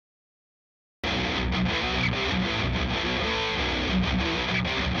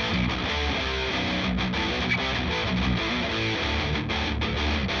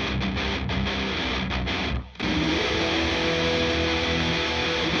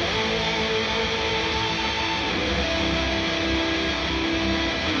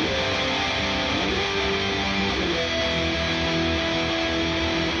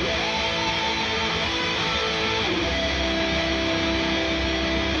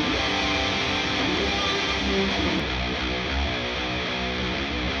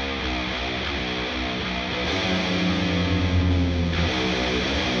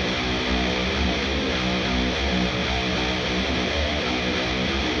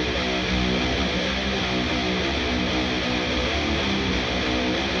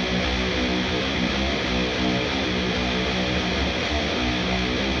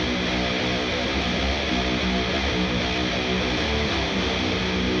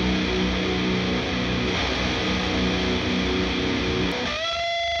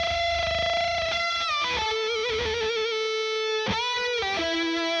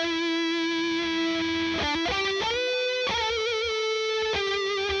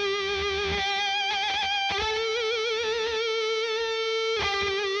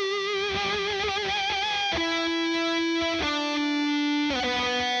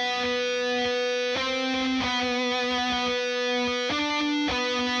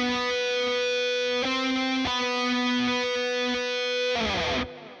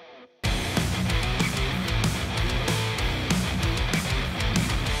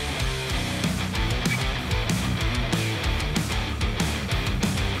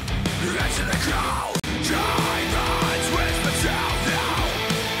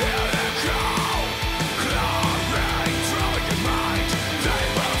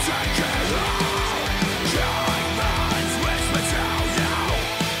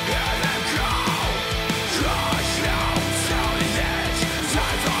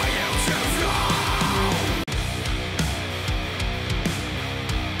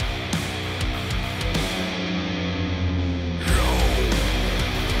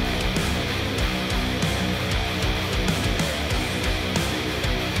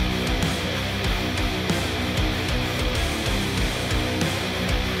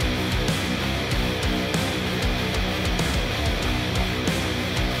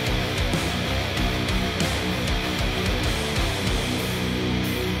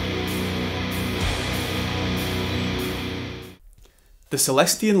The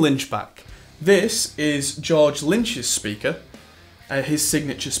Celestion Lynchback. This is George Lynch's speaker, his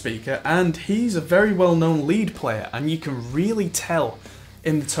signature speaker, and he's a very well-known lead player, and you can really tell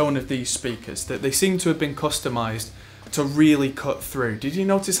in the tone of these speakers that they seem to have been customized to really cut through. Did you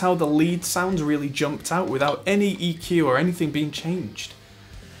notice how the lead sounds really jumped out without any EQ or anything being changed?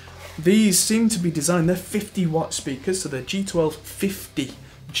 These seem to be designed, they're 50 watt speakers, so they're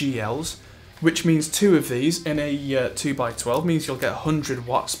G12-50GLs, which means two of these in a 2x12 means you'll get 100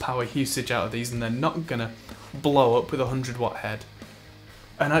 watts power usage out of these, and they're not gonna blow up with a 100 watt head.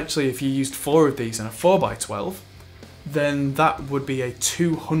 And actually, if you used 4 of these in a 4x12, then that would be a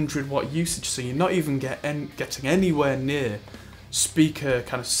 200 watt usage, so you're not even getting anywhere near speaker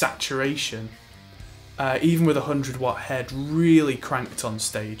kind of saturation, even with a 100 watt head really cranked on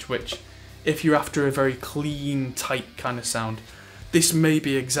stage, which if you're after a very clean, tight kind of sound, this may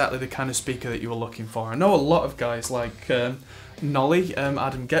be exactly the kind of speaker that you were looking for. I know a lot of guys like Nolly,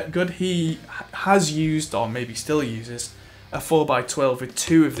 Adam Getgood, he has used, or maybe still uses, a 4x12 with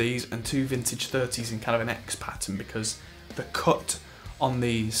 2 of these and 2 vintage 30s in kind of an X pattern, because the cut on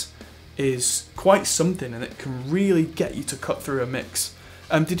these is quite something and it can really get you to cut through a mix.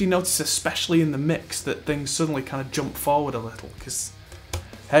 Did you notice, especially in the mix, that things suddenly kind of jump forward a little? Because,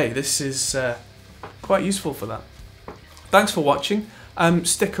 hey, this is quite useful for that. Thanks for watching.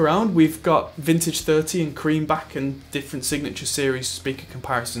 Stick around, we've got Vintage 30 and Creamback and different signature series speaker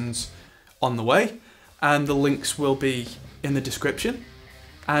comparisons on the way, and the links will be in the description.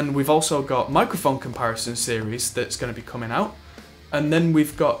 And we've also got microphone comparison series that's going to be coming out, and then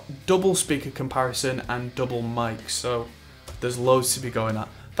we've got double speaker comparison and double mic, so there's loads to be going at.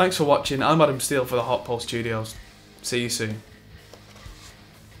 Thanks for watching. I'm Adam Steele for the Hot Pole Studios. See you soon.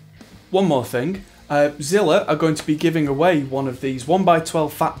 One more thing. Zilla are going to be giving away one of these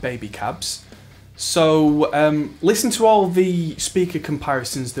 1x12 Fatbaby cabs. So listen to all the speaker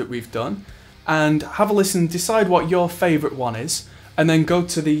comparisons that we've done and have a listen, decide what your favourite one is, and then go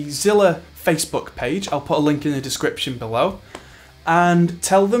to the Zilla Facebook page, I'll put a link in the description below, and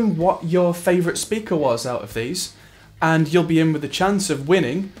tell them what your favourite speaker was out of these, and you'll be in with a chance of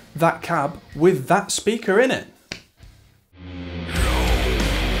winning that cab with that speaker in it.